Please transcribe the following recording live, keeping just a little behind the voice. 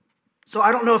So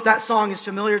I don't know if that song is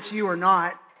familiar to you or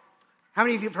not. How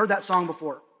many of you have heard that song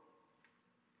before?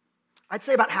 I'd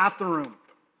say about half the room.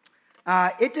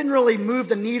 It didn't really move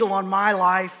the needle on my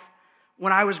life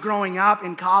when I was growing up,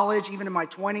 in college, even in my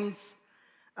 20s.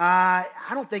 I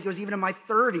don't think it was even in my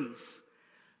 30s.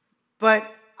 But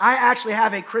I actually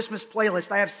have a Christmas playlist.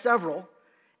 I have several.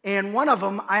 And one of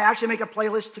them, I actually make a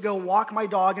playlist to go walk my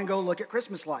dog and go look at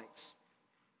Christmas lights.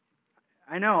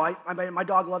 I know, my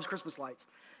dog loves Christmas lights.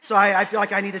 So I feel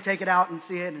like I need to take it out and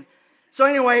see it. And so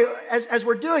anyway, as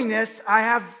we're doing this, I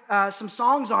have some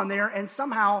songs on there, and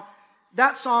somehow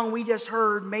that song we just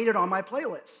heard made it on my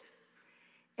playlist.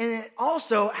 And it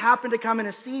also happened to come in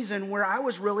a season where I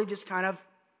was really just kind of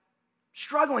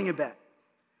struggling a bit.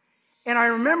 And I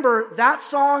remember that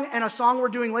song and a song we're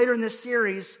doing later in this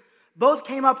series both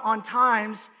came up on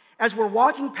times as we're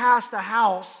walking past a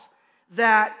house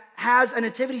that has a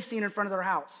nativity scene in front of their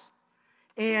house.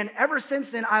 And ever since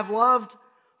then, I've loved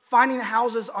finding the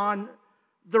houses on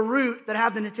the route that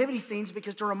have the nativity scenes,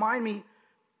 because to remind me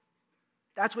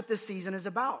that's what this season is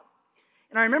about.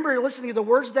 And I remember listening to the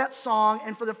words of that song,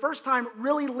 and for the first time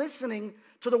really listening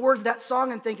to the words of that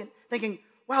song and thinking,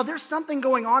 wow, there's something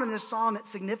going on in this song that's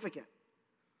significant.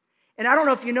 And I don't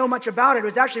know if you know much about it. It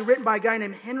was actually written by a guy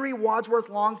named Henry Wadsworth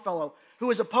Longfellow, who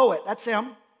was a poet. That's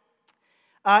him.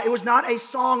 It was not a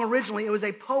song originally. It was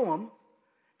a poem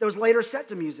that was later set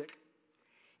to music.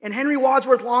 And Henry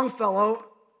Wadsworth Longfellow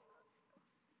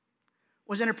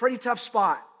was in a pretty tough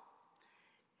spot.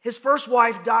 His first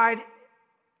wife died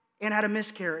and had a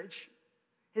miscarriage.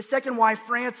 His second wife,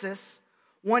 Frances,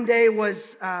 one day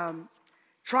was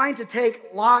trying to take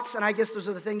locks, and I guess those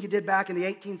are the things you did back in the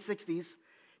 1860s,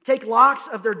 take locks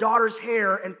of their daughter's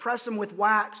hair and press them with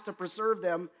wax to preserve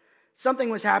them.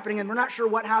 Something was happening, and we're not sure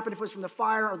what happened, if it was from the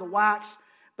fire or the wax,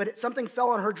 but something fell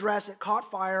on her dress, it caught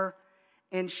fire,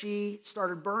 and she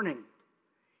started burning.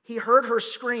 He heard her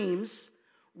screams,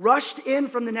 rushed in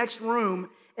from the next room,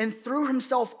 and threw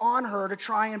himself on her to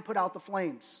try and put out the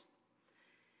flames.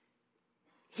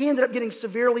 He ended up getting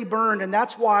severely burned, and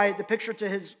that's why the picture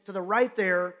to the right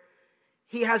there,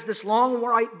 he has this long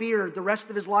white beard the rest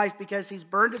of his life, because he's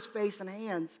burned his face and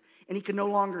hands, and he can no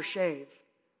longer shave.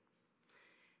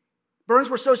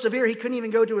 Burns were so severe, he couldn't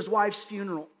even go to his wife's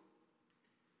funeral.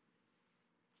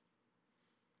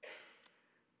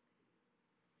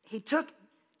 He took,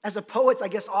 as a poets I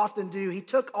guess often do, he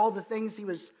took all the things he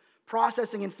was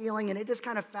processing and feeling, and it just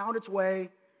kind of found its way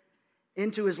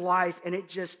into his life, and it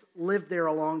just lived there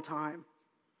a long time.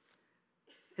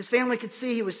 His family could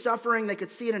see he was suffering. They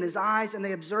could see it in his eyes, and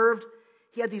they observed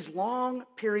he had these long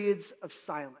periods of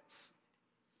silence,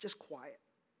 just quiet.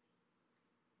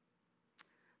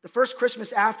 The first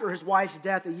Christmas after his wife's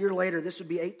death, a year later, this would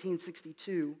be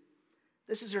 1862,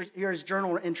 this is here are his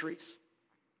journal entries.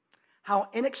 How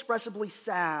inexpressibly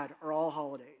sad are all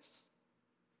holidays.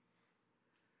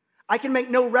 I can make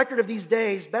no record of these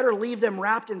days. Better leave them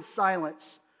wrapped in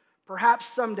silence. Perhaps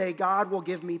someday God will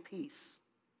give me peace.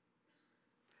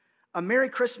 A Merry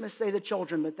Christmas, say the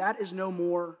children, but that is no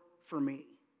more for me.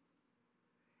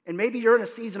 And maybe you're in a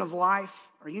season of life,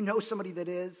 or you know somebody that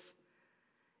is,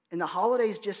 and the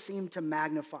holidays just seem to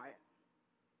magnify it.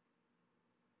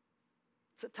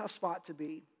 It's a tough spot to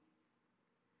be.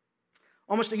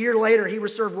 Almost a year later, he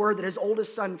received word that his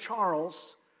oldest son,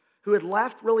 Charles, who had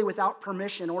left really without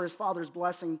permission or his father's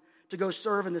blessing to go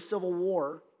serve in the Civil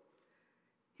War,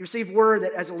 he received word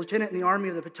that as a lieutenant in the Army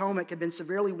of the Potomac had been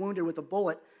severely wounded with a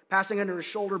bullet passing under his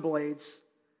shoulder blades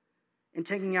and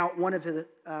taking out one of the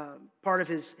part of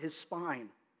his spine.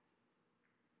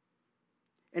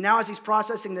 And now as he's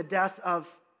processing the death of,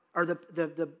 or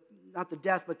not the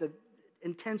death, but the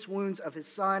intense wounds of his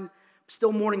son,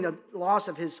 still mourning the loss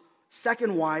of his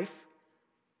second wife,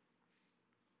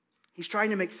 he's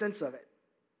trying to make sense of it.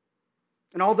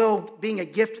 And although being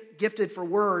gifted for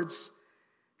words,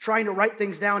 trying to write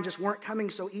things down just weren't coming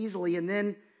so easily, and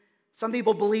then some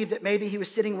people believe that maybe he was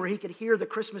sitting where he could hear the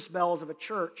Christmas bells of a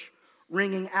church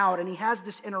ringing out, and he has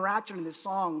this interaction in this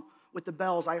song with the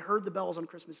bells. I heard the bells on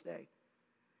Christmas Day.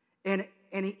 And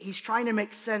he's trying to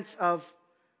make sense of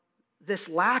this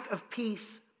lack of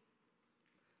peace,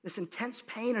 this intense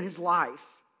pain in his life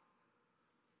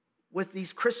with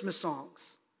these Christmas songs.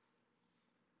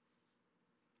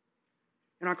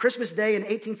 And on Christmas Day in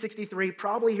 1863,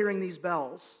 probably hearing these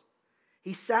bells,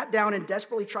 he sat down and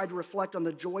desperately tried to reflect on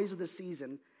the joys of the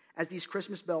season as these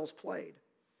Christmas bells played.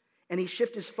 And he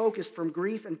shifted his focus from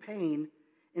grief and pain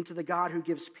into the God who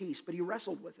gives peace, but he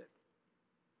wrestled with it.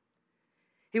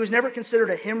 He was never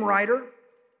considered a hymn writer,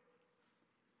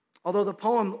 although the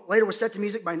poem later was set to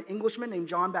music by an Englishman named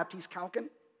John Baptiste Calkin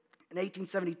in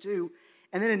 1872,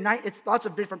 And then it's lots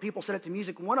of different people set it to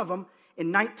music. One of them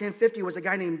in 1950 was a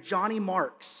guy named Johnny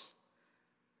Marks.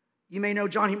 You may know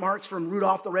Johnny Marks from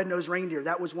Rudolph the Red-Nosed Reindeer.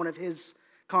 That was one of his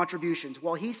contributions.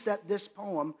 Well, he set this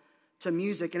poem to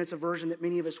music, and it's a version that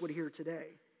many of us would hear today.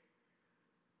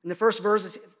 And the first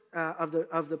verse of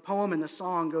the poem and the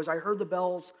song goes, I heard the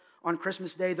bells on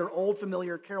Christmas Day, their old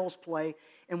familiar carols play.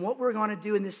 And what we're going to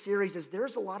do in this series is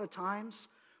there's a lot of times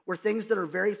where things that are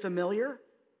very familiar,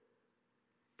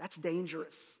 that's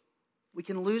dangerous. We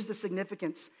can lose the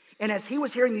significance. And as he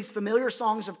was hearing these familiar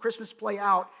songs of Christmas play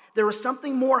out, there was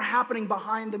something more happening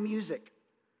behind the music.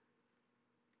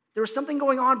 There was something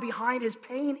going on behind his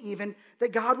pain even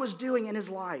that God was doing in his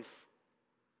life.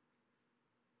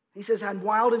 He says, and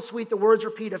wild and sweet the words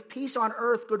repeat of peace on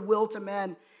earth, goodwill to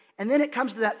men. And then it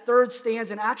comes to that third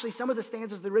stanza, and actually some of the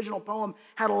stanzas of the original poem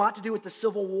had a lot to do with the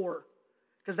Civil War,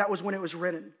 because that was when it was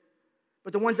written.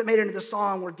 But the ones that made it into the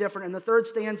song were different. And the third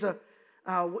stanza,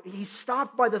 he's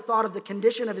stopped by the thought of the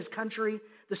condition of his country.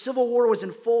 The Civil War was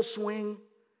in full swing.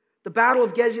 The Battle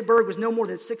of Gettysburg was no more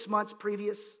than 6 months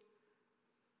previous.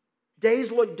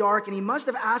 Days looked dark, and he must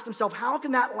have asked himself, how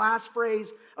can that last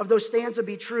phrase of those stanzas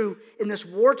be true in this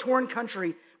war-torn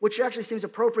country, which actually seems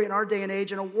appropriate in our day and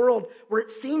age, in a world where it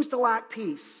seems to lack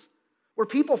peace, where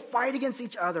people fight against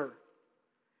each other?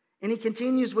 And he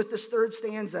continues with this third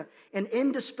stanza, and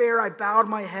in despair I bowed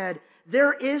my head.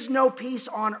 There is no peace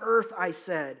on earth, I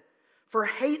said, for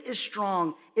hate is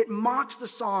strong. It mocks the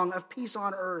song of peace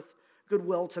on earth,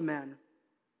 goodwill to men.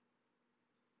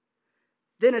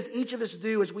 Then as each of us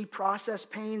do, as we process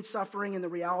pain, suffering, and the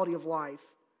reality of life,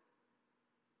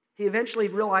 he eventually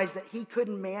realized that he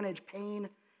couldn't manage pain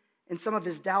and some of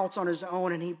his doubts on his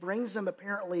own, and he brings them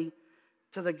apparently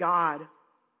to the God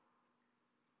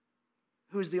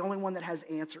who is the only one that has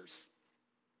answers.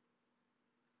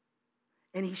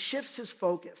 And he shifts his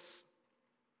focus.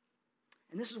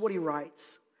 And this is what he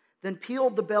writes. Then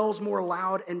pealed the bells more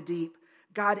loud and deep.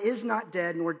 God is not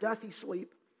dead, nor doth he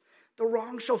sleep. The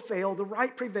wrong shall fail, the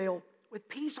right prevail, with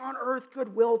peace on earth,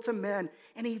 goodwill to men.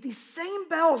 And these same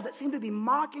bells that seem to be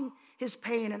mocking his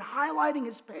pain and highlighting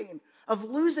his pain of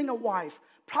losing a wife,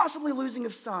 possibly losing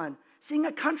a son, seeing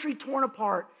a country torn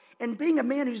apart, and being a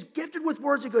man who's gifted with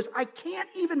words, who goes, I can't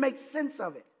even make sense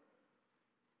of it.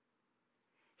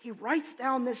 He writes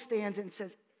down this stanza and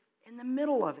says, in the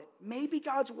middle of it, maybe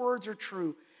God's words are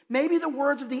true. Maybe the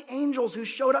words of the angels who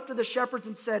showed up to the shepherds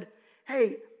and said,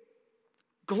 hey,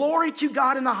 glory to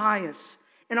God in the highest,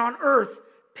 and on earth,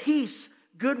 peace,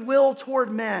 goodwill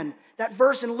toward men. That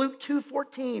verse in Luke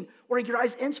 2:14, where he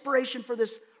derives inspiration for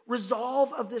this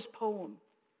resolve of this poem.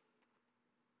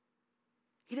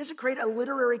 He doesn't create a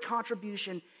literary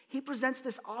contribution. He presents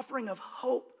this offering of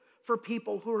hope for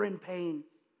people who are in pain,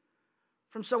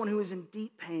 from someone who is in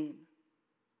deep pain.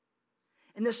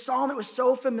 And this psalm that was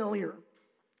so familiar,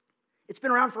 it's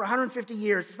been around for 150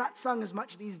 years. It's not sung as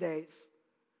much these days.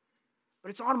 But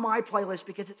it's on my playlist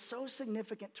because it's so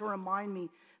significant to remind me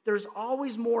there's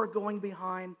always more going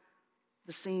behind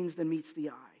the scenes than meets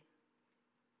the eye.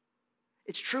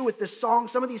 It's true with this song.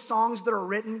 Some of these songs that are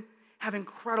written have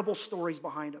incredible stories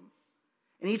behind them.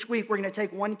 And each week we're going to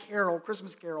take one carol,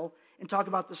 Christmas carol, and talk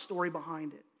about the story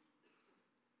behind it.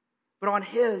 But on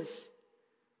his,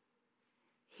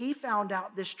 he found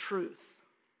out this truth,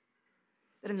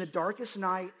 that in the darkest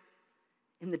night,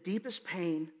 in the deepest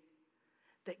pain,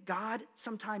 that God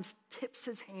sometimes tips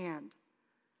his hand.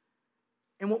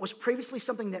 And what was previously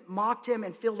something that mocked him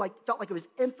and felt like it was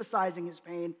emphasizing his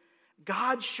pain,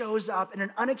 God shows up in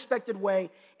an unexpected way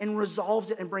and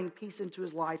resolves it and brings peace into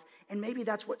his life. And maybe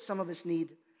that's what some of us need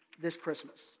this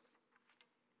Christmas.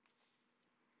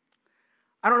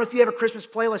 I don't know if you have a Christmas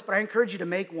playlist, but I encourage you to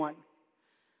make one.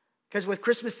 Because with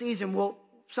Christmas season,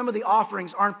 some of the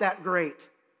offerings aren't that great.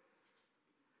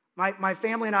 My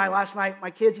family and I last night,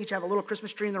 my kids each have a little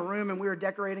Christmas tree in their room, and we were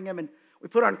decorating them, and we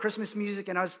put on Christmas music,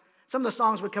 and some of the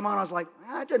songs would come on, I was like,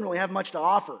 it didn't really have much to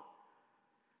offer.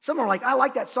 Some are like, I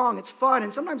like that song, it's fun,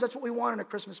 and sometimes that's what we want in a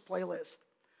Christmas playlist.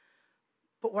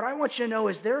 But what I want you to know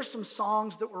is there are some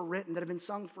songs that were written that have been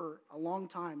sung for a long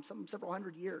time, several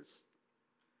hundred years,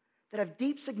 that have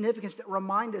deep significance that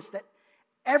remind us that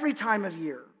every time of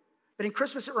year, but in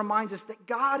Christmas it reminds us that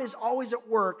God is always at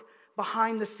work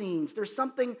behind the scenes. There's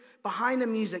something behind the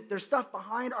music. There's stuff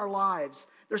behind our lives.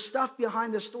 There's stuff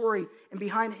behind the story and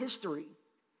behind history.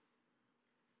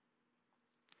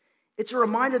 It's a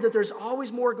reminder that there's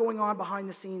always more going on behind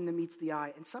the scene than meets the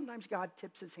eye. And sometimes God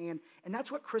tips his hand. And that's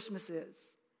what Christmas is.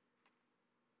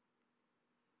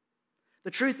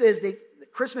 The truth is that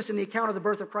Christmas and the account of the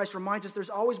birth of Christ reminds us there's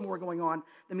always more going on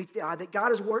than meets the eye, that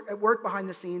God is at work behind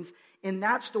the scenes in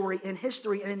that story, in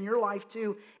history, and in your life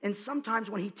too. And sometimes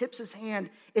when he tips his hand,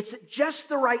 it's at just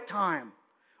the right time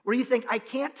where you think, I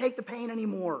can't take the pain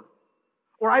anymore.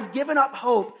 Or I've given up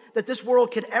hope that this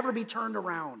world could ever be turned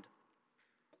around.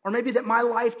 Or maybe that my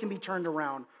life can be turned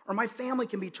around. Or my family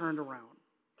can be turned around.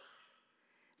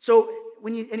 So,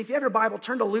 if you have your Bible,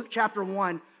 turn to Luke chapter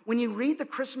 1. When you read the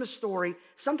Christmas story,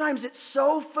 sometimes it's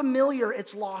so familiar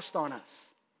it's lost on us.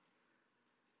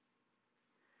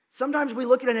 Sometimes we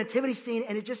look at a nativity scene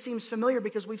and it just seems familiar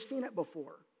because we've seen it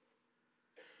before.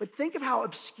 But think of how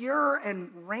obscure and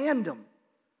random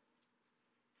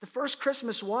the first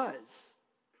Christmas was.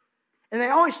 And they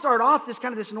always start off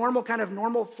this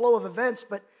normal flow of events,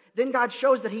 but then God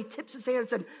shows that he tips his hand and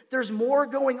said, there's more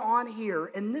going on here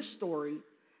in this story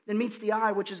than meets the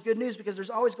eye, which is good news because there's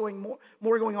always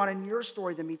more going on in your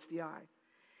story than meets the eye.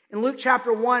 In Luke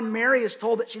chapter 1, Mary is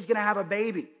told that she's going to have a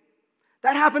baby.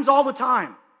 That happens all the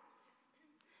time.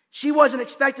 She wasn't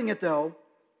expecting it though.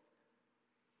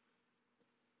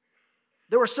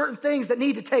 There were certain things that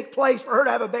need to take place for her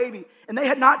to have a baby, and they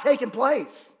had not taken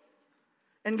place.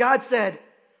 And God said,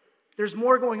 there's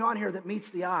more going on here that meets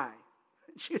the eye.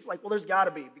 And she was like, well, there's got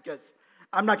to be, because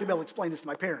I'm not going to be able to explain this to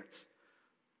my parents.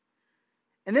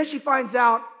 And then she finds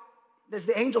out, as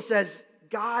the angel says,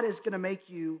 God is going to make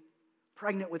you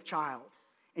pregnant with child,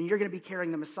 and you're going to be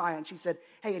carrying the Messiah. And she said,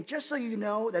 hey, and just so you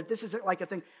know that this isn't like a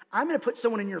thing, I'm going to put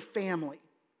someone in your family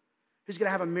who's going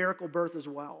to have a miracle birth as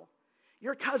well.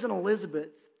 Your cousin Elizabeth,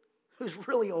 who's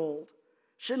really old,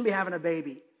 shouldn't be having a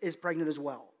baby, is pregnant as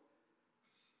well.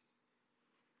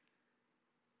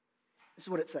 This is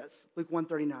what it says, Luke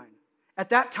 1:39. At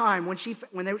that time, when she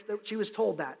was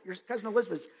told that, your cousin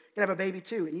Elizabeth's going to have a baby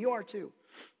too, and you are too.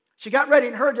 She got ready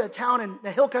and hurried to a town in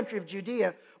the hill country of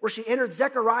Judea, where she entered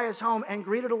Zechariah's home and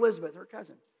greeted Elizabeth, her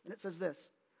cousin. And it says this: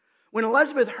 when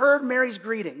Elizabeth heard Mary's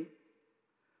greeting,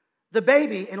 the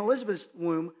baby in Elizabeth's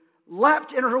womb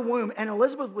leapt in her womb, and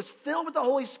Elizabeth was filled with the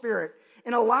Holy Spirit.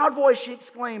 In a loud voice she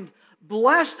exclaimed,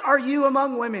 blessed are you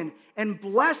among women, and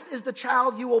blessed is the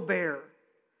child you will bear.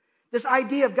 This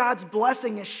idea of God's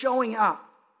blessing is showing up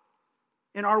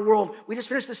in our world. We just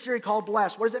finished this series called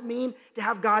Blessed. What does it mean to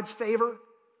have God's favor?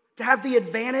 To have the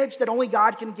advantage that only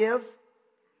God can give?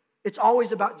 It's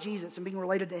always about Jesus and being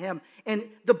related to him. And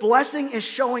the blessing is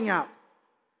showing up.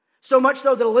 So much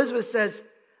so that Elizabeth says,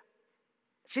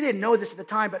 she didn't know this at the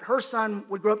time, but her son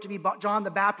would grow up to be John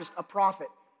the Baptist, a prophet,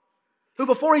 who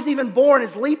before he's even born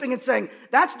is leaping and saying,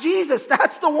 that's Jesus,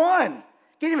 that's the one.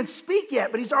 Can't even speak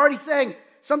yet, but he's already saying,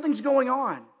 something's going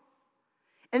on.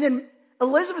 And then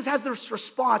Elizabeth has this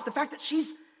response, the fact that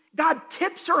God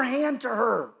tips her hand to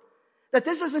her, that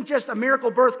this isn't just a miracle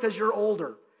birth because you're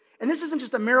older. And this isn't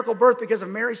just a miracle birth because of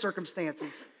Mary's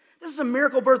circumstances. This is a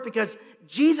miracle birth because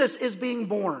Jesus is being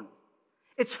born.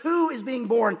 It's who is being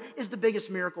born is the biggest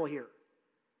miracle here.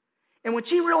 And when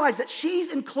she realized that she's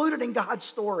included in God's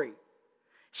story,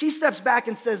 she steps back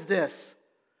and says this: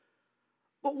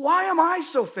 but why am I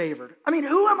so favored? I mean,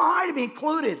 who am I to be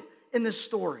included in this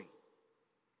story?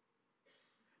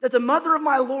 That the mother of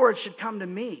my Lord should come to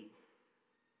me.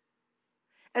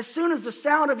 As soon as the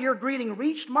sound of your greeting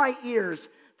reached my ears,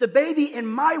 the baby in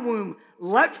my womb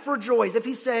leapt for joy, as if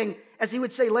he's saying, as he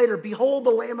would say later, behold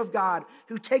the Lamb of God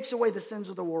who takes away the sins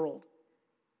of the world.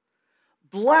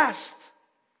 Blessed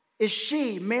is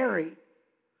she, Mary,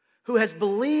 who has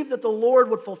believed that the Lord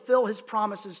would fulfill his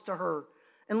promises to her.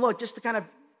 And look, just to kind of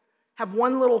have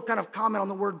one little kind of comment on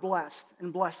the word blessed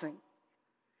and blessing.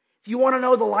 If you want to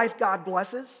know the life God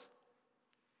blesses,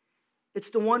 it's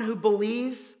the one who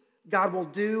believes God will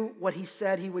do what he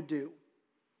said he would do.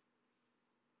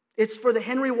 It's for the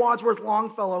Henry Wadsworth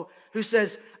Longfellow who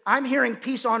says, I'm hearing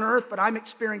peace on earth, but I'm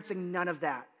experiencing none of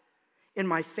that. In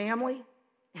my family,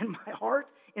 in my heart,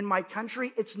 in my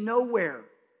country, it's nowhere.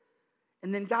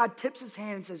 And then God tips his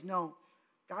hand and says, no,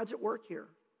 God's at work here.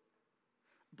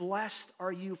 Blessed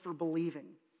are you for believing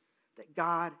that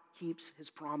God keeps his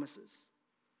promises.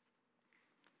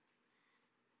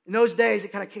 In those days,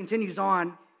 it kind of continues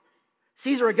on.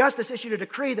 Caesar Augustus issued a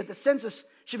decree that the census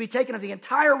should be taken of the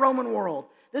entire Roman world.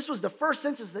 This was the first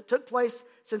census that took place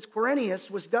since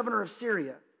Quirinius was governor of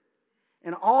Syria.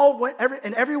 And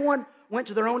everyone went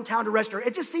to their own town to register.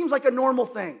 It just seems like a normal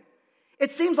thing.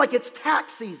 It seems like it's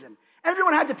tax season.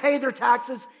 Everyone had to pay their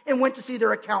taxes and went to see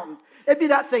their accountant. It'd be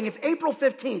that thing. If April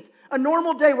 15th, a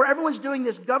normal day where everyone's doing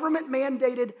this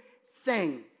government-mandated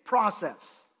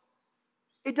process,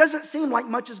 it doesn't seem like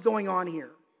much is going on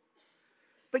here.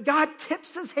 But God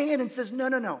tips his hand and says,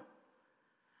 no.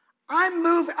 I'm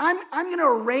going to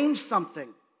arrange something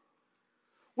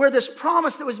where this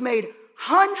promise that was made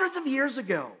hundreds of years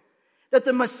ago, that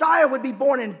the Messiah would be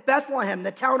born in Bethlehem,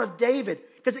 the town of David,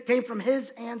 because it came from his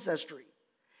ancestry.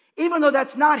 Even though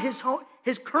that's not his home,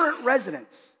 his current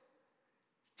residence.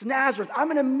 It's Nazareth. I'm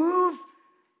going to move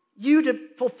you to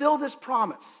fulfill this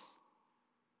promise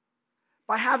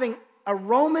by having a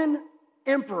Roman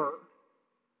emperor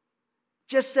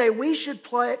just say, we should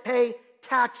pay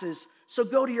taxes, so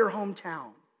go to your hometown.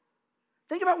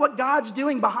 Think about what God's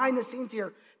doing behind the scenes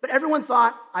here. But everyone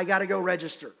thought, I got to go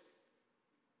register.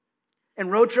 And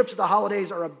road trips to the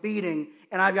holidays are a beating,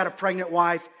 and I've got a pregnant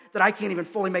wife that I can't even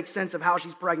fully make sense of how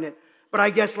she's pregnant. But I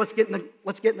guess let's get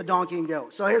in the donkey and go.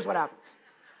 So here's what happens.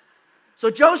 So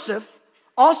Joseph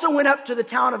also went up to the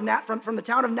town of from the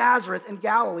town of Nazareth in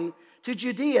Galilee to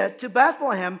Judea, to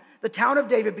Bethlehem, the town of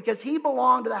David, because he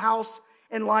belonged to the house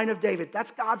and line of David.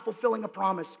 That's God fulfilling a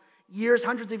promise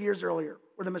hundreds of years earlier,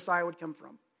 where the Messiah would come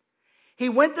from. He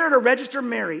went there to register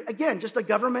Mary. Again, just a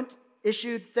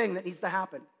government-issued thing that needs to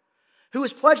happen. Who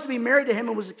was pledged to be married to him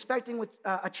and was expecting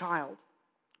a child.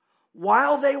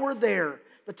 While they were there,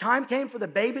 the time came for the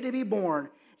baby to be born.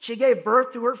 She gave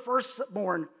birth to her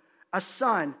firstborn, a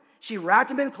son. She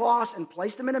wrapped him in cloths and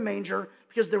placed him in a manger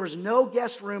because there was no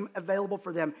guest room available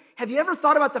for them. Have you ever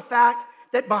thought about the fact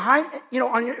that behind,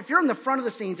 if you're in the front of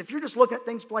the scenes, if you're just looking at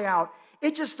things play out,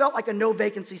 it just felt like a no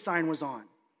vacancy sign was on.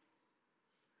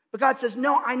 But God says,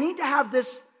 no, I need to have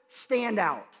this stand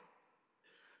out.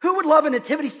 Who would love a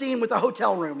nativity scene with a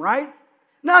hotel room, right?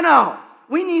 No.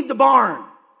 We need the barn.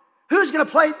 Who's going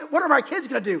to play? What are my kids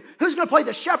going to do? Who's going to play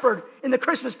the shepherd in the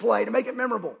Christmas play to make it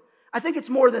memorable? I think it's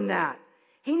more than that.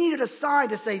 He needed a sign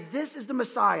to say, this is the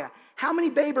Messiah. How many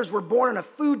babies were born in a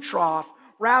food trough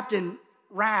wrapped in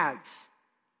rags?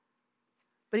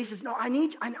 But he says, no, I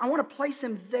want to place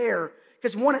him there.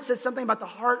 Because one, it says something about the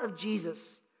heart of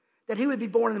Jesus, that he would be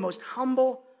born in the most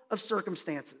humble of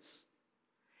circumstances.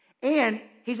 And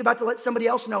he's about to let somebody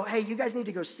else know, hey, you guys need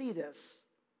to go see this.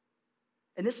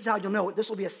 And this is how you'll know it. This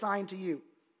will be a sign to you.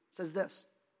 It says this.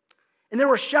 And there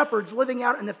were shepherds living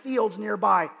out in the fields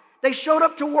nearby. They showed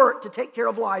up to work to take care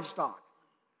of livestock.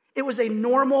 It was a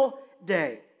normal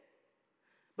day.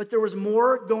 But there was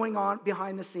more going on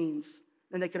behind the scenes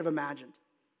than they could have imagined.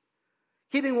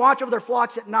 Keeping watch over their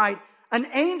flocks at night, an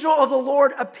angel of the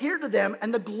Lord appeared to them,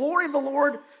 and the glory of the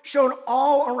Lord shone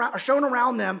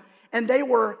around them, and they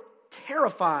were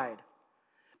terrified.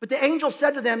 But the angel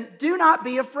said to them, do not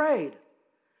be afraid.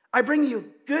 I bring you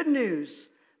good news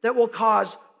that will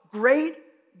cause great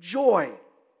joy.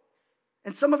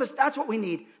 And some of us, that's what we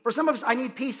need. For some of us, I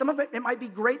need peace. Some of it might be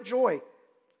great joy.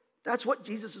 That's what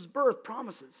Jesus' birth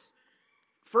promises.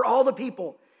 For all the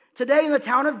people. Today in the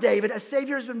town of David, a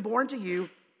Savior has been born to you.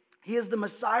 He is the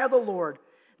Messiah, the Lord.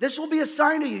 This will be a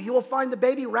sign to you. You will find the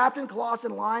baby wrapped in cloths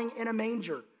and lying in a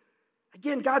manger.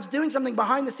 Again, God's doing something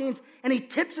behind the scenes, and he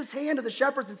tips his hand to the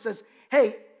shepherds and says,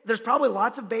 hey, there's probably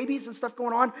lots of babies and stuff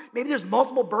going on. Maybe there's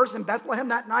multiple births in Bethlehem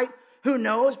that night. Who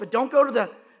knows? But don't go to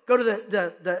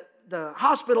the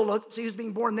hospital to see who's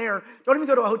being born there. Don't even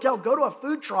go to a hotel. Go to a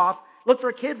food trough. Look for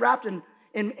a kid wrapped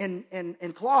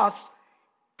in cloths.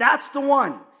 That's the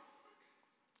one.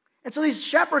 And so these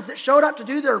shepherds that showed up to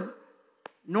do their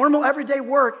normal everyday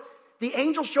work, the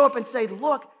angels show up and say,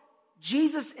 look,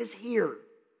 Jesus is here.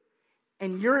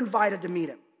 And you're invited to meet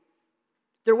him.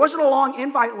 There wasn't a long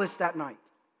invite list that night.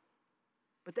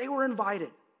 But they were invited.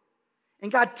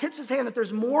 And God tips his hand that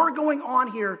there's more going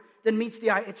on here than meets the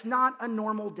eye. It's not a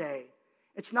normal day.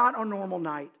 It's not a normal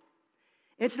night.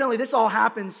 Incidentally, this all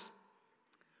happens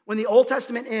when the Old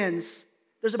Testament ends.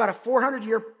 There's about a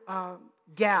 400-year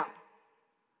gap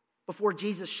before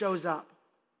Jesus shows up,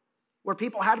 where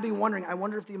people had to be wondering, I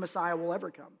wonder if the Messiah will ever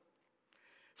come.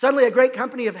 Suddenly, a great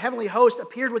company of heavenly hosts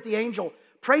appeared with the angel,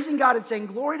 praising God and saying,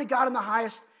 glory to God in the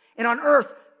highest, and on earth,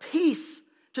 peace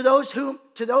to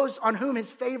those on whom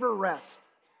his favor rests.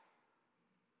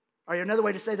 Or another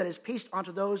way to say that is peace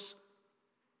unto those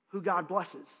who God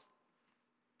blesses.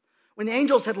 When the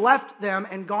angels had left them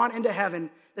and gone into heaven,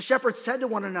 the shepherds said to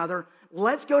one another,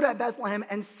 let's go to Bethlehem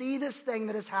and see this thing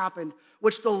that has happened,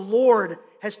 which the Lord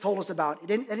has told us about. It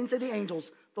didn't say the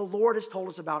angels. The Lord has told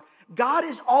us about. God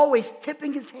is always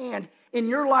tipping his hand in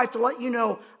your life to let you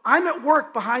know, I'm at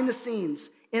work behind the scenes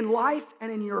in life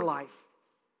and in your life.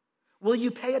 Will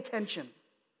you pay attention?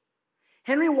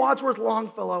 Henry Wadsworth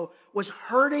Longfellow was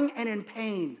hurting and in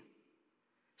pain,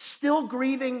 still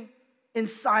grieving in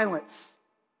silence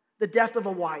the death of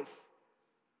a wife,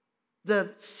 the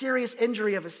serious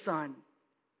injury of his son.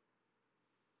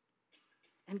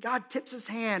 And God tips his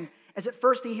hand as at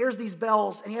first he hears these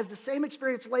bells, and he has the same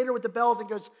experience later with the bells and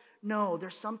goes, no,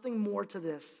 there's something more to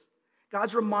this.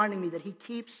 God's reminding me that he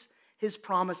keeps his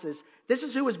promises. This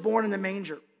is who was born in the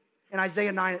manger. In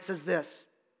Isaiah 9, it says this: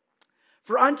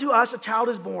 "For unto us a child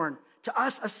is born, to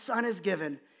us a son is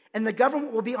given, and the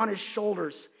government will be on his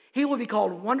shoulders. He will be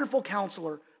called Wonderful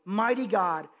Counselor, Mighty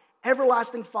God,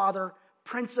 Everlasting Father,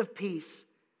 Prince of Peace."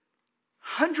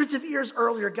 Hundreds of years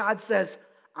earlier, God says,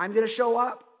 I'm going to show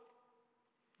up.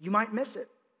 You might miss it.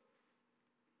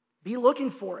 Be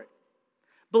looking for it.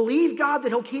 Believe God that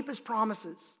he'll keep his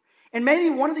promises. And maybe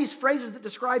one of these phrases that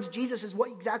describes Jesus is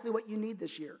exactly what you need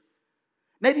this year.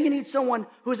 Maybe you need someone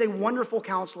who is a wonderful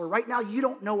counselor. Right now, you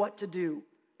don't know what to do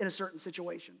in a certain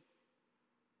situation.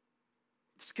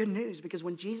 It's good news, because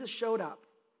when Jesus showed up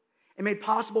and made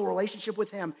possible a relationship with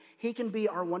him, he can be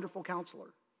our wonderful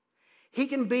counselor. He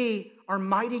can be our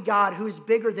mighty God who is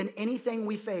bigger than anything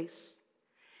we face.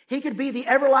 He could be the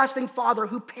everlasting Father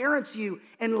who parents you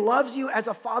and loves you as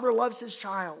a father loves his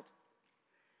child.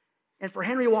 And for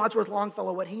Henry Wadsworth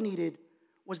Longfellow, what he needed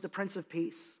was the Prince of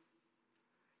Peace.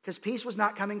 Because peace was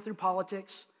not coming through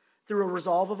politics, through a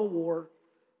resolve of a war,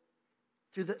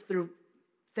 through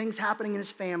things happening in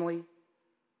his family.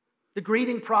 The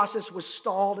grieving process was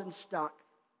stalled and stuck.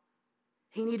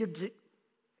 He needed to,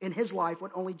 in his life,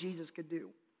 what only Jesus could do.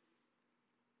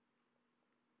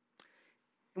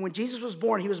 And when Jesus was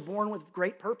born, he was born with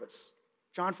great purpose.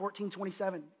 John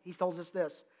 14:27, he tells us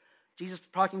this. Jesus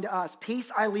talking to us,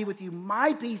 "Peace I leave with you,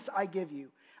 my peace I give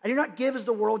you. I do not give as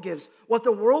the world gives. What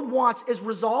the world wants is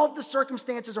resolve the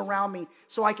circumstances around me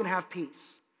so I can have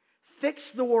peace.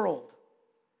 Fix the world."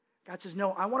 God says,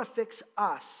 no, I want to fix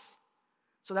us.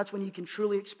 So that's when you can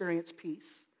truly experience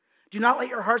peace. "Do not let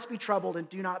your hearts be troubled, and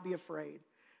do not be afraid."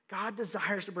 God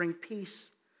desires to bring peace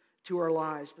to our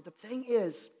lives. But the thing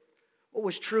is, what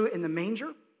was true in the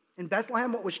manger, in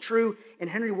Bethlehem, what was true in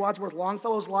Henry Wadsworth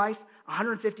Longfellow's life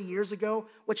 150 years ago,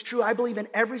 what's true, I believe, in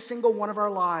every single one of our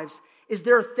lives, is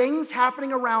there are things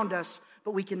happening around us,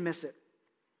 but we can miss it.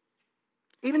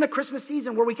 Even the Christmas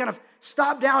season, where we kind of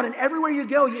stop down, and everywhere you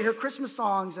go, you hear Christmas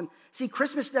songs and see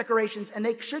Christmas decorations, and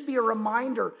they should be a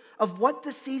reminder of what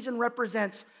the season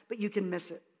represents, but you can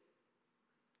miss it.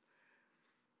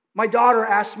 My daughter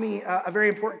asked me a very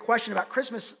important question about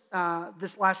Christmas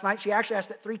this last night. She actually asked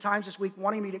it 3 times this week,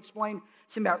 wanting me to explain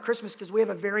something about Christmas, because we have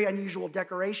a very unusual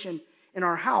decoration in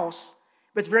our house,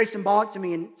 but it's very symbolic to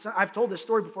me. And so I've told this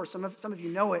story before. Some of you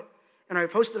know it, and I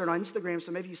posted it on Instagram,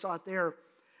 so maybe you saw it there.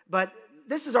 But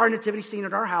this is our nativity scene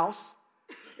at our house.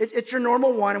 It's your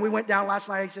normal one, and we went down last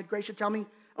night. I said, "Gracia, tell me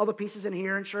all the pieces in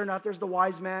here." And sure enough, there's the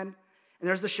wise men, and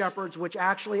there's the shepherds, which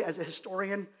actually, as a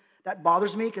historian, that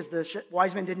bothers me, because the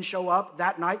wise men didn't show up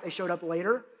that night. They showed up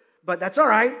later. But that's all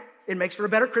right. It makes for a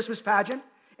better Christmas pageant,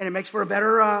 and it makes for a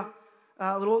better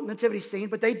little nativity scene.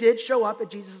 But they did show up at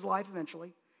Jesus' life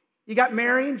eventually. You got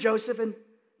Mary and Joseph, and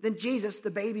then Jesus, the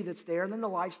baby that's there, and then the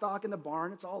livestock in the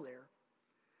barn. It's all there.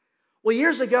 Well,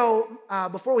 years ago,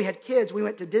 before we had kids, we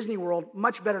went to Disney World.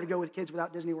 Much better to go with kids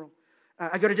without Disney World.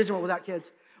 I go to Disney World without kids.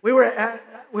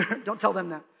 Don't tell them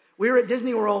that. We were at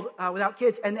Disney World without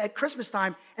kids, and at Christmas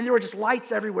time, and there were just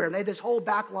lights everywhere. And they had this whole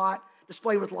back lot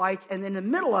displayed with lights, and in the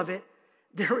middle of it,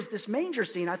 there was this manger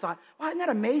scene. I thought, wow, isn't that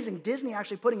amazing? Disney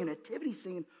actually putting a nativity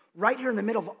scene right here in the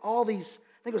middle of all these,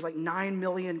 I think it was like 9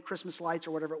 million Christmas lights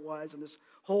or whatever it was, and this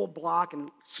whole block,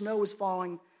 and snow was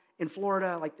falling in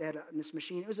Florida, like they had this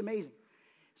machine. It was amazing.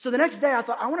 So the next day, I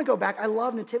thought, I want to go back. I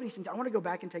love nativity scenes. I want to go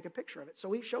back and take a picture of it. So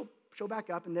we show back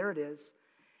up, and there it is.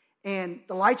 And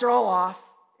the lights are all off.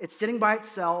 It's sitting by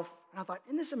itself. And I thought,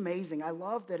 isn't this amazing? I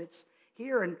love that it's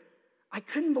here. And I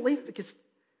couldn't believe it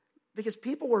because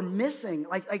people were missing,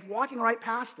 like walking right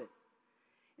past it.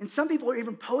 And some people are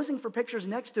even posing for pictures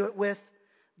next to it with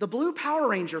the blue Power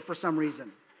Ranger for some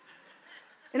reason.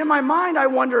 And in my mind, I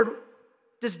wondered,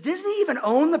 does Disney even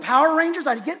own the Power Rangers?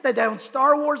 I get that they own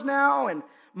Star Wars now and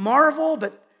Marvel,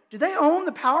 but do they own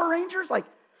the Power Rangers? Like,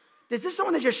 is this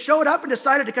someone that just showed up and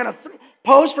decided to kind of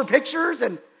pose for pictures?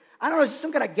 And I don't know, is this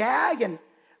some kind of gag?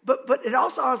 But it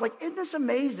also, I was like, isn't this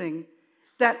amazing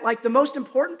that like the most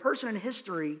important person in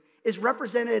history is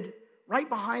represented right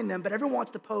behind them, but everyone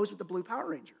wants to pose with the blue Power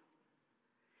Ranger.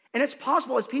 And it's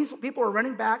possible as people are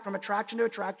running back from attraction to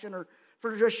attraction, or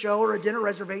for a show or a dinner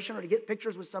reservation, or to get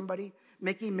pictures with somebody,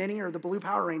 Mickey, Minnie, or the blue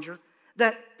Power Ranger,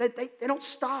 that they don't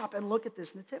stop and look at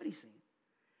this nativity scene.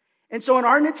 And so in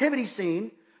our nativity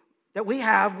scene that we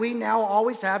now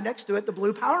always have next to it the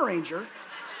blue Power Ranger.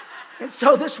 And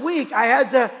so this week I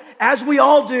had to, as we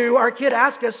all do, our kid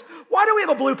asked us, why do we have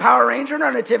a blue Power Ranger in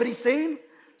our nativity scene?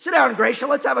 Sit down, Gracia,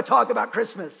 let's have a talk about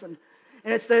Christmas. And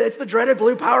it's the dreaded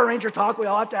blue Power Ranger talk we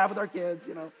all have to have with our kids,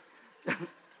 you know.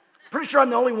 Pretty sure I'm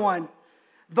the only one.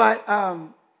 But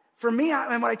for me,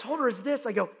 and what I told her is this,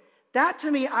 I go, That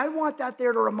to me, I want that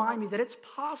there to remind me that it's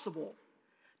possible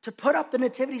to put up the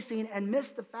nativity scene and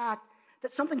miss the fact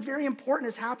that something very important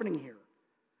is happening here.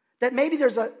 That maybe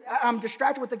I'm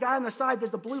distracted with the guy on the side,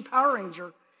 there's the blue Power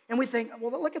Ranger, and we think,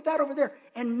 well, look at that over there,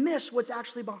 and miss what's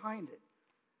actually behind it.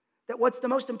 That what's the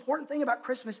most important thing about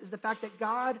Christmas is the fact that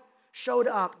God showed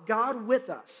up, God with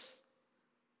us.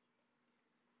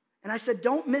 And I said,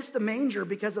 don't miss the manger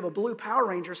because of a blue Power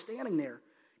Ranger standing there.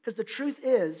 Because the truth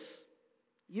is,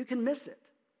 you can miss it.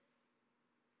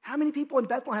 How many people in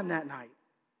Bethlehem that night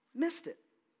missed it?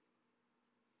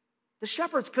 The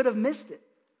shepherds could have missed it.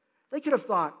 They could have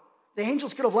thought, the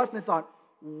angels could have left and they thought,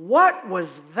 what was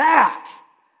that?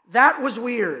 That was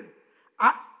weird.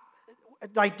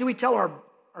 Do we tell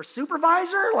our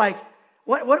supervisor?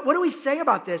 What do we say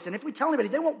about this? And if we tell anybody,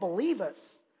 they won't believe us.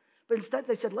 But instead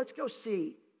they said, let's go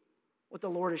see what the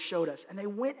Lord has showed us. And they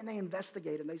went and they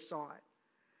investigated and they saw it.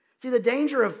 See, the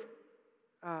danger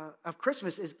of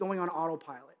Christmas is going on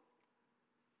autopilot.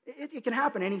 It can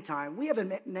happen anytime. We have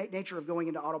a nature of going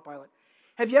into autopilot.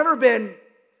 Have you ever been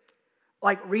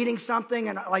reading something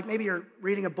and maybe you're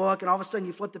reading a book and all of a sudden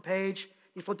you flip the page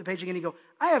again and you go,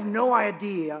 I have no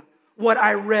idea what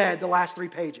I read the last 3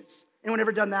 pages. Anyone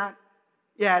ever done that?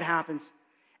 Yeah, it happens.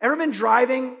 Ever been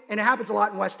driving, and it happens a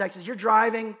lot in West Texas, you're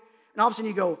driving and all of a sudden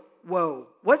you go, whoa,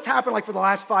 what's happened for the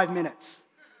last 5 minutes?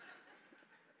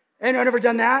 Anyone ever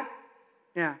done that?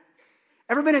 Yeah.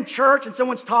 Ever been in church and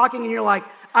someone's talking and you're like,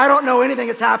 I don't know anything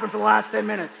that's happened for the last 10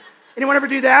 minutes. Anyone ever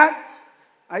do that?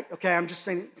 I'm just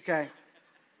saying, okay.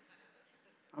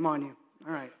 I'm on you.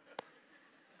 All right.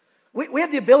 We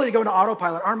have the ability to go into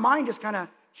autopilot. Our mind just kind of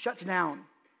shuts down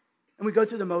and we go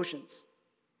through the motions.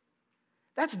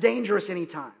 That's dangerous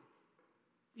anytime.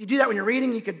 You do that when you're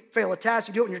reading, you could fail a test.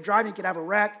 You do it when you're driving, you could have a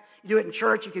wreck. You do it in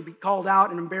church, you could be called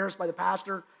out and embarrassed by the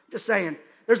pastor. Just saying.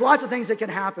 There's lots of things that can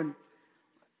happen.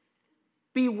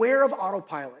 Beware of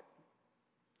autopilot.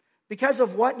 Because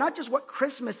of what? Not just what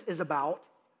Christmas is about,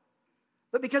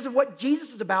 but because of what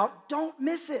Jesus is about. Don't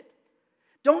miss it.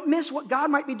 Don't miss what God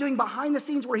might be doing behind the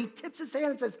scenes where he tips his hand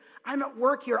and says, I'm at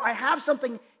work here. I have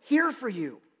something here for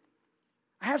you.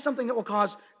 I have something that will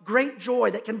cause great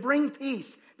joy, that can bring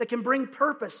peace, that can bring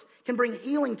purpose, can bring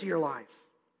healing to your life.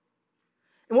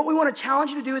 And what we want to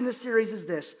challenge you to do in this series is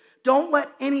this. Don't let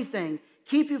anything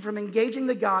keep you from engaging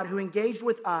the God who engaged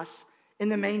with us in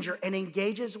the manger and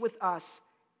engages with us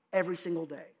every single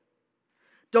day.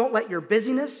 Don't let your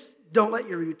busyness, don't let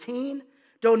your routine,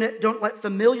 don't let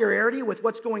familiarity with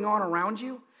what's going on around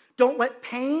you, don't let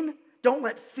pain, don't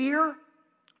let fear,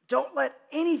 don't let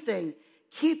anything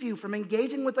keep you from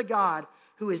engaging with a God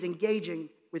who is engaging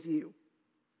with you.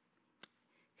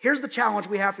 Here's the challenge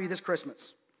we have for you this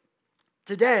Christmas.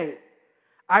 Today,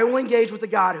 I will engage with a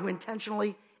God who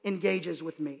intentionally engages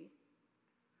with me.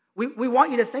 We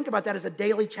want you to think about that as a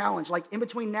daily challenge, like in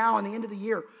between now and the end of the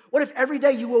year. What if every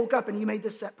day you woke up and you made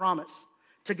this set promise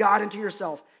to God and to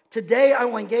yourself? Today I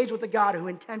will engage with a God who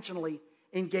intentionally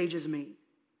engages me.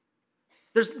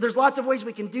 There's lots of ways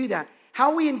we can do that.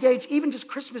 How we engage, even just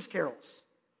Christmas carols,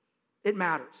 it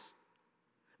matters.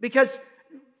 Because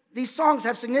these songs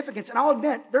have significance. And I'll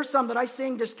admit, there's some that I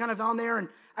sing just kind of on there and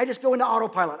I just go into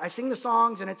autopilot. I sing the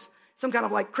songs and it's some kind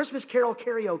of Christmas carol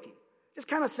karaoke. Just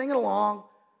kind of sing it along.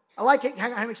 I like it.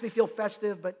 It makes me feel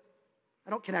festive, but I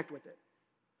don't connect with it.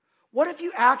 What if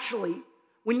you actually,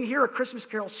 when you hear a Christmas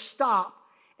carol, stop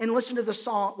and listen to the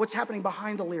song, what's happening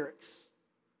behind the lyrics?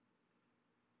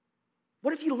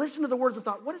 What if you listen to the words and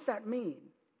thought, what does that mean?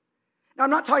 Now, I'm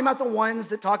not talking about the ones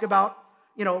that talk about,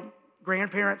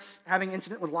 grandparents having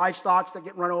incident with livestock that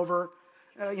get run over.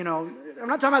 I'm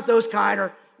not talking about those kind,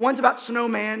 or ones about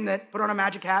snowman that put on a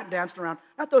magic hat and danced around.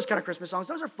 Not those kind of Christmas songs.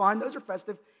 Those are fun. Those are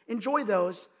festive. Enjoy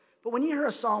those. But when you hear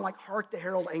a song like Hark the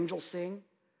Herald Angels Sing,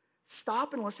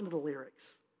 stop and listen to the lyrics.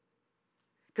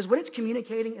 Because what it's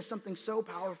communicating is something so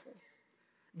powerful.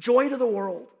 Joy to the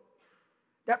world.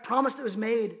 That promise that was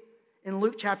made in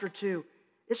Luke chapter 2.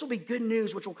 This will be good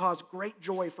news which will cause great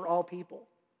joy for all people.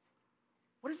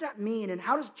 What does that mean? And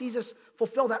how does Jesus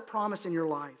fulfill that promise in your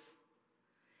life?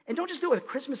 And don't just do it with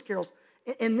Christmas carols.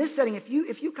 In this setting, if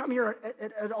you come here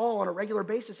at all on a regular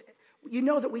basis, you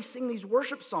know that we sing these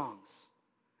worship songs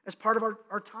as part of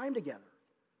our time together.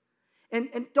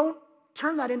 And don't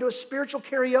turn that into a spiritual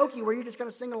karaoke where you're just going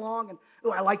to sing along and,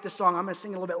 oh, I like this song, I'm going to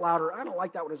sing a little bit louder. I don't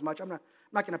like that one as much. I'm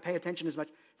not going to pay attention as much.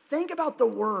 Think about the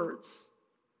words.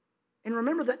 And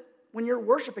remember that when you're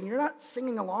worshiping, you're not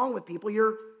singing along with people,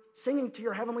 you're singing to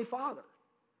your Heavenly Father.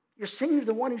 You're singing to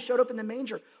the one who showed up in the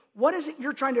manger. What is it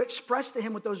you're trying to express to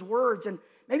him with those words? And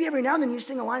maybe every now and then you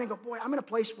sing a line and go, boy, I'm in a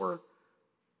place where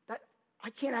that I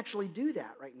can't actually do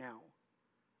that right now.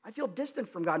 I feel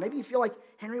distant from God. Maybe you feel like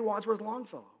Henry Wadsworth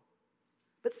Longfellow.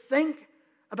 But think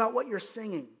about what you're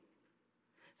singing.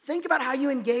 Think about how you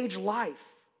engage life,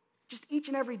 just each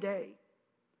and every day.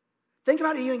 Think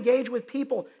about how you engage with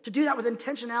people, to do that with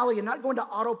intentionality and not going to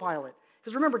autopilot.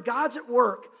 Because remember, God's at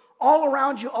work all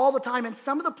around you all the time, and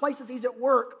some of the places he's at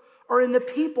work are in the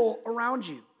people around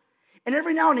you. And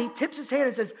every now and then he tips his hand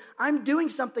and says, I'm doing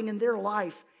something in their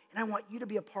life, and I want you to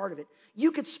be a part of it.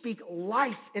 You could speak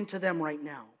life into them right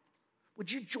now.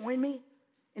 Would you join me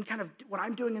in kind of what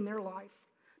I'm doing in their life?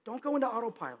 Don't go into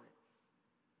autopilot.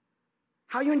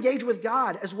 How you engage with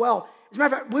God as well. As a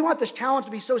matter of fact, we want this challenge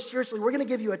to be so seriously. We're going to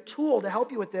give you a tool to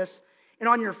help you with this.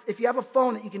 And if you have a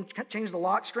phone that you can change the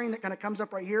lock screen that kind of comes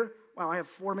up right here. Wow, I have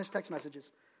 4 missed text messages.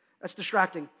 That's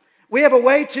distracting. We have a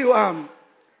way to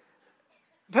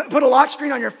put a lock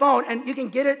screen on your phone, and you can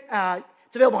get it.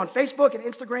 It's available on Facebook and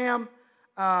Instagram,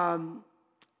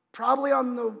 probably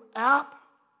on the app.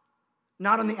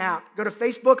 Not on the app. Go to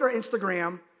Facebook or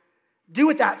Instagram. Do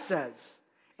what that says.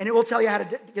 And it will tell you how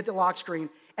to get the lock screen.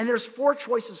 And there's 4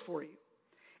 choices for you.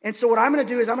 And so what I'm going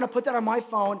to do is I'm going to put that on my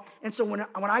phone. And so when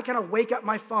I kind of wake up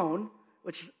my phone,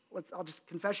 which I'll just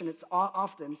confession, it's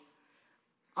often,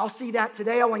 I'll see that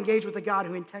today I'll engage with a God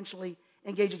who intentionally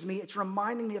engages me. It's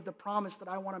reminding me of the promise that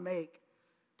I want to make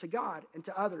to God and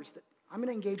to others, that I'm going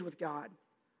to engage with God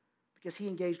because he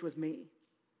engaged with me.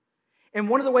 And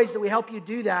one of the ways that we help you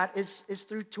do that is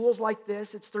through tools like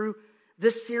this. It's through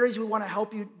this series. We want to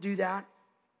help you do that.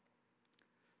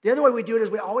 The other way we do it is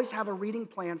we always have a reading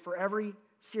plan for every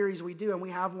series we do, and we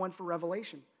have one for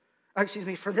Revelation.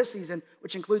 For this season,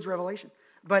 which includes Revelation.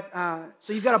 But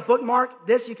so you've got a bookmark.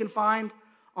 This you can find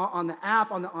on the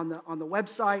app, on the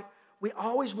website. We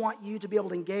always want you to be able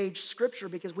to engage Scripture,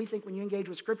 because we think when you engage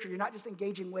with Scripture, you're not just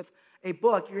engaging with a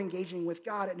book, you're engaging with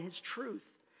God and his truth.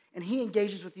 And he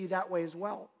engages with you that way as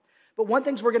well. But one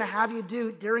thing we're going to have you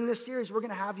do during this series, we're going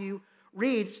to have you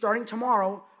read, starting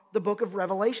tomorrow, the book of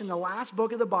Revelation, the last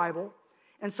book of the Bible.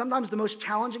 And sometimes the most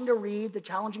challenging to read, the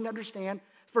challenging to understand.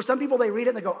 For some people, they read it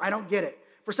and they go, I don't get it.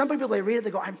 For some people, they read it,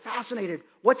 they go, I'm fascinated.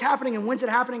 What's happening and when's it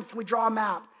happening? Can we draw a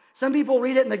map? Some people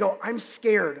read it and they go, I'm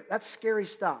scared. That's scary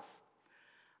stuff.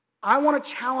 I want to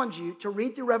challenge you to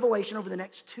read through Revelation over the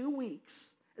next 2 weeks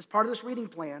as part of this reading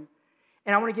plan.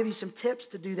 And I want to give you some tips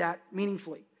to do that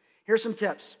meaningfully. Here's some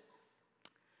tips.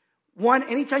 1,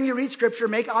 anytime you read Scripture,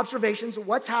 make observations.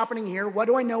 What's happening here? What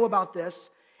do I know about this?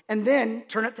 And then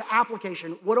turn it to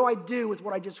application. What do I do with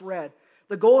what I just read?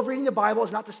 The goal of reading the Bible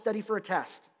is not to study for a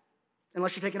test.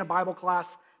 Unless you're taking a Bible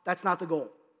class, that's not the goal.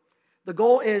 The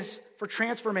goal is for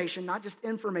transformation, not just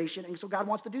information. And so God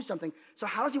wants to do something. So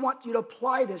how does he want you to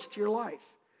apply this to your life?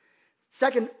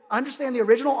 Second, understand the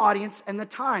original audience and the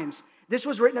times. This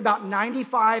was written about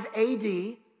 95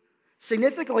 AD,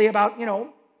 significantly about,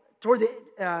 toward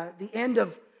the end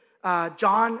of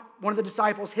John, one of the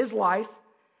disciples, his life.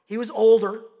 He was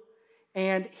older,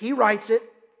 and he writes it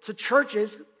to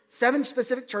churches, 7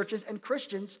 specific churches and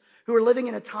Christians who were living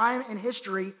in a time in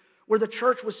history where the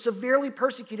church was severely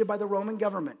persecuted by the Roman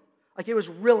government. Like it was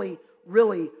really,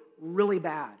 really, really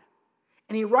bad.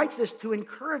 And he writes this to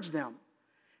encourage them.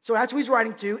 So that's who he's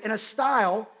writing to, in a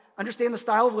style. Understand the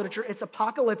style of literature. It's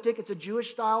apocalyptic. It's a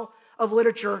Jewish style of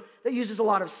literature that uses a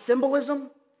lot of symbolism.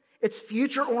 It's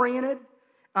future-oriented.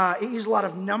 It uses a lot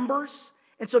of numbers.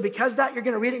 And so because of that, you're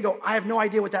going to read it and go, I have no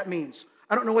idea what that means.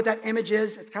 I don't know what that image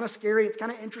is. It's kind of scary. It's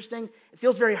kind of interesting. It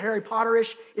feels very Harry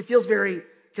Potter-ish. It feels very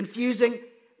confusing.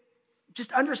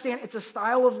 Just understand it's a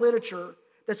style of literature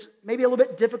that's maybe a little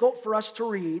bit difficult for us to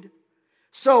read.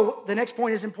 So the next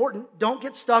point is important. Don't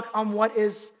get stuck on what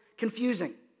is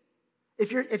confusing.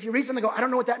 If you read something and go, I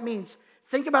don't know what that means,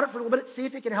 think about it for a little bit, see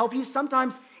if it can help you.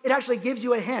 Sometimes it actually gives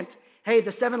you a hint. Hey,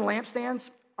 the 7 lampstands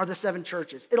are the 7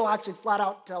 churches. It'll actually flat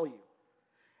out tell you.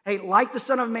 Hey, like the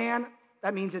Son of Man,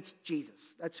 that means it's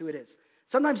Jesus. That's who it is.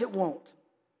 Sometimes it won't.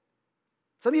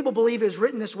 Some people believe it was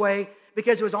written this way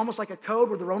because it was almost like a code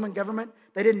where the Roman government,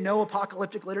 they didn't know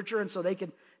apocalyptic literature, and so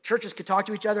churches could talk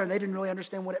to each other and they didn't really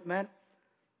understand what it meant.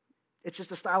 It's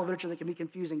just a style of literature that can be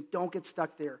confusing. Don't get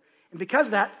stuck there. And because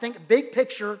of that, think big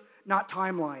picture, not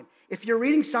timeline. If you're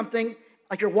reading something,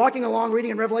 like you're walking along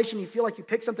reading in Revelation, you feel like you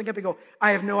pick something up and go,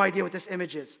 I have no idea what this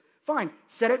image is. Fine,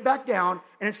 set it back down,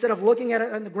 and instead of looking at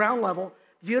it on the ground level,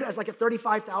 view it as like a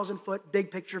 35,000-foot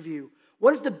big picture view.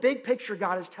 What is the big picture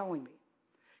God is telling me?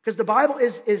 Because the Bible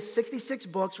is 66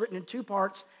 books written in 2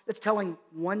 parts that's telling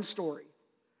one story.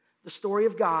 The story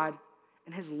of God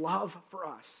and his love for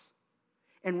us.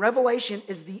 And Revelation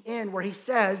is the end where he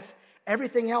says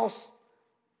everything else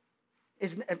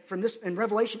is from this in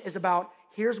Revelation is about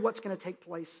here's what's going to take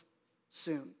place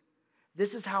soon.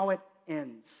 This is how it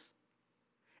ends.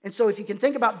 And so if you can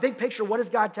think about big picture, what is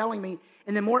God telling me?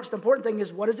 And the most important thing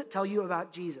is, what does it tell you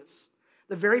about Jesus?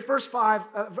 The very first five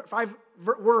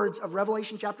words of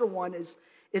Revelation chapter 1 is,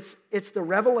 it's the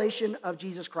revelation of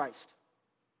Jesus Christ.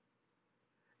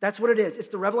 That's what it is. It's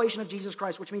the revelation of Jesus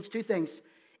Christ, which means two things.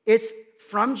 It's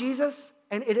from Jesus,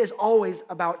 and it is always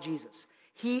about Jesus.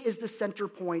 He is the center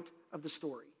point of the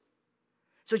story.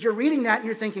 So as you're reading that and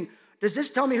you're thinking, does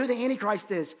this tell me who the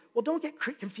Antichrist is? Well, don't get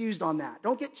confused on that.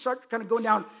 Don't start kind of going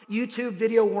down YouTube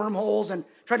video wormholes and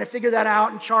trying to figure that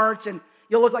out in charts, and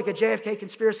you'll look like a JFK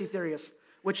conspiracy theorist,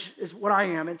 which is what I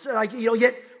am. And so you'll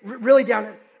get really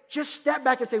down. Just step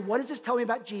back and say, what does this tell me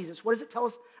about Jesus? What does it tell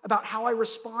us about how I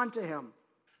respond to him?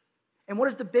 And what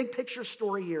is the big picture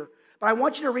story here? But I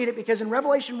want you to read it because in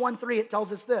Revelation 1:3 it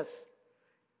tells us this.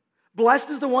 Blessed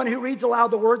is the one who reads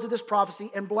aloud the words of this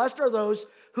prophecy, and blessed are those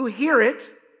who hear it,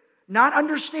 not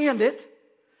understand it,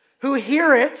 who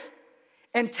hear it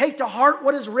and take to heart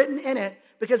what is written in it,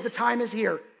 because the time is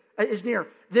near.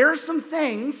 There are some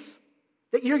things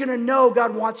that you're going to know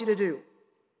God wants you to do.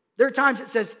 There are times it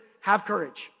says, have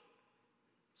courage.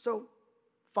 So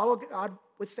follow God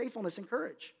with faithfulness and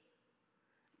courage.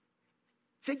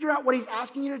 Figure out what he's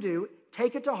asking you to do,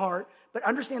 take it to heart, but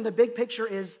understand the big picture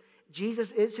is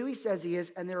Jesus is who he says he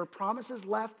is, and there are promises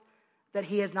left that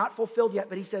he has not fulfilled yet,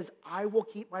 but he says, I will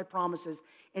keep my promises.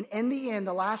 And in the end,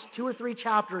 the last 2 or 3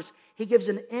 chapters, he gives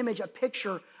an image, a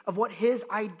picture of what his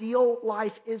ideal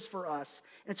life is for us.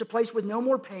 And it's a place with no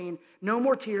more pain, no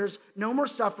more tears, no more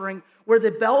suffering, where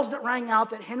the bells that rang out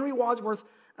that Henry Wadsworth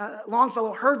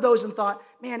Longfellow heard those and thought,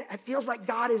 man, it feels like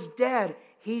God is dead.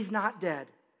 He's not dead.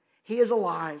 He is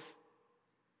alive.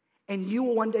 And you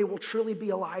one day will truly be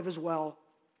alive as well.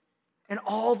 And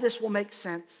all this will make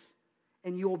sense.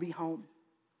 And you will be home.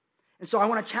 And so I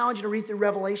want to challenge you to read through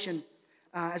Revelation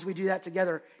as we do that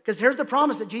together. Because here's the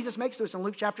promise that Jesus makes to us in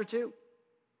Luke chapter 2.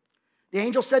 The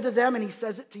angel said to them, and he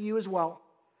says it to you as well,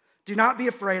 do not be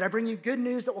afraid. I bring you good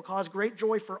news that will cause great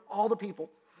joy for all the people.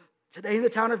 Today in the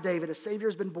town of David, a Savior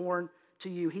has been born to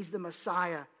you. He's the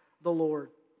Messiah, the Lord.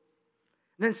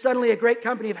 And then suddenly a great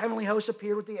company of heavenly hosts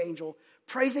appeared with the angel,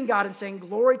 praising God and saying,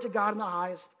 glory to God in the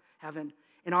highest heaven.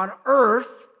 And on earth,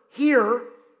 here,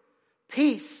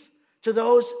 peace to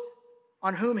those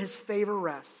on whom his favor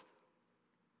rests.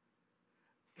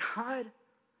 God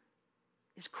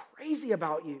is crazy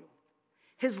about you.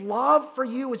 His love for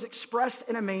you was expressed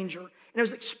in a manger, and it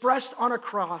was expressed on a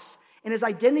cross, and his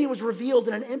identity was revealed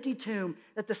in an empty tomb,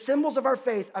 that the symbols of our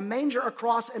faith, a manger, a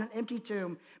cross, and an empty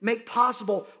tomb, make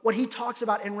possible what he talks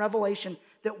about in Revelation,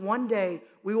 that one day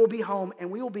we will be home, and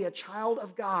we will be a child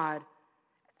of God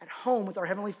at home with our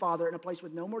Heavenly Father in a place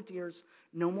with no more tears,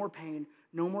 no more pain,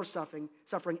 no more suffering,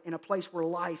 in a place where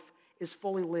life is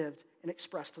fully lived and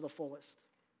expressed to the fullest.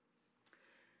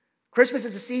 Christmas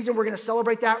is a season. We're going to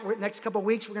celebrate that. Next couple of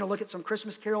weeks, we're going to look at some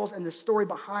Christmas carols and the story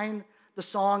behind the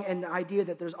song and the idea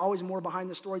that there's always more behind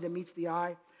the story than meets the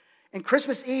eye. And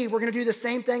Christmas Eve, we're going to do the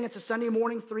same thing. It's a Sunday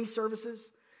morning, 3 services.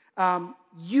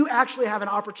 You actually have an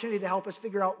opportunity to help us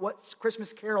figure out what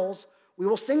Christmas carols we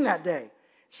will sing that day.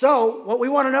 So what we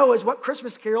want to know is, what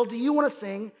Christmas carol do you want to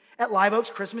sing at Live Oak's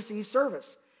Christmas Eve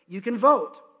service? You can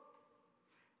vote.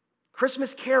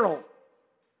 Christmas carol.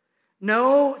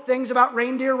 No things about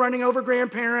reindeer running over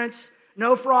grandparents.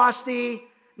 No Frosty.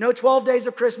 No 12 Days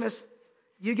of Christmas.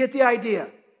 You get the idea.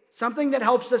 Something that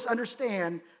helps us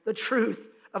understand the truth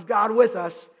of God with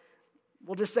us.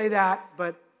 We'll just say that,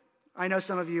 but I know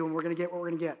some of you, and we're going to get what we're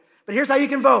going to get. But here's how you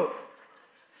can vote.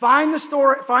 Find the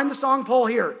song poll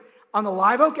here on the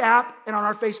Live Oak app and on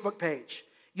our Facebook page.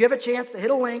 You have a chance to hit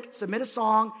a link, submit a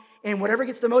song, and whatever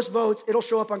gets the most votes, it'll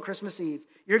show up on Christmas Eve.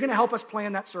 You're going to help us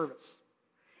plan that service.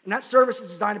 And that service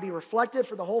is designed to be reflective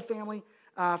for the whole family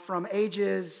from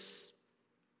ages,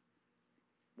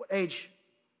 what age?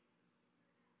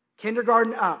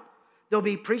 Kindergarten up. There'll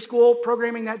be preschool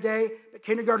programming that day, but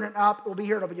kindergarten and up will be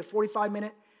here. It'll be a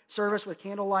 45-minute service with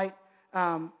candlelight,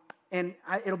 and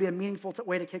it'll be a meaningful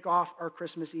way to kick off our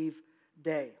Christmas Eve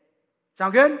day.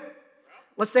 Sound good?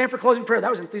 Let's stand for closing prayer.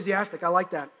 That was enthusiastic. I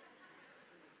like that.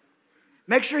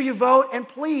 Make sure you vote, and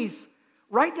please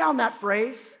write down that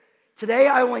phrase, today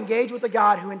I will engage with the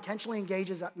God who intentionally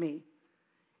engages at me.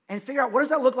 And figure out, what does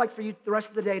that look like for you the rest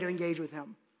of the day to engage with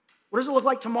him? What does it look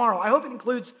like tomorrow? I hope it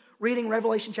includes reading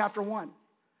Revelation chapter 1.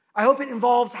 I hope it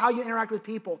involves how you interact with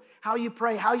people, how you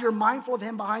pray, how you're mindful of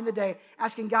him behind the day,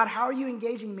 asking God, how are you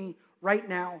engaging me right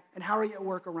now? And how are you at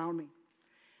work around me?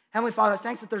 Heavenly Father,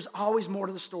 thanks that there's always more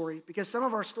to the story, because some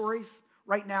of our stories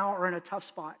right now are in a tough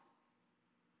spot.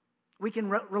 We can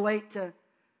relate to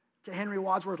Henry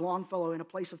Wadsworth Longfellow in a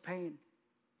place of pain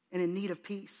and in need of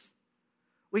peace.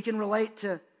 We can relate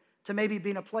to to maybe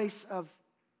be in a place of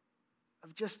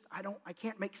just, I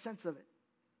can't make sense of it.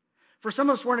 For some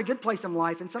of us, we're in a good place in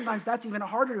life, and sometimes that's even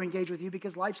harder to engage with you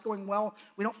because life's going well.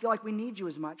 We don't feel like we need you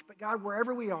as much. But God,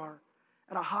 wherever we are,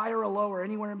 at a high or a low or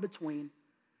anywhere in between,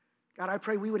 God, I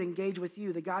pray we would engage with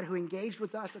you, the God who engaged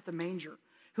with us at the manger,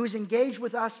 who is engaged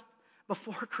with us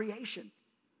before creation.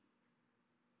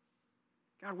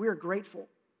 God, we are grateful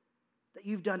that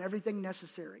you've done everything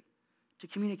necessary to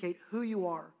communicate who you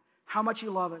are, how much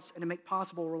you love us, and to make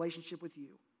possible a relationship with you.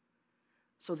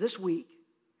 So this week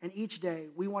and each day,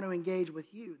 we want to engage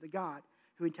with you, the God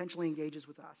who intentionally engages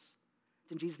with us.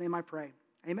 It's in Jesus' name I pray.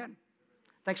 Amen.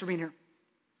 Thanks for being here.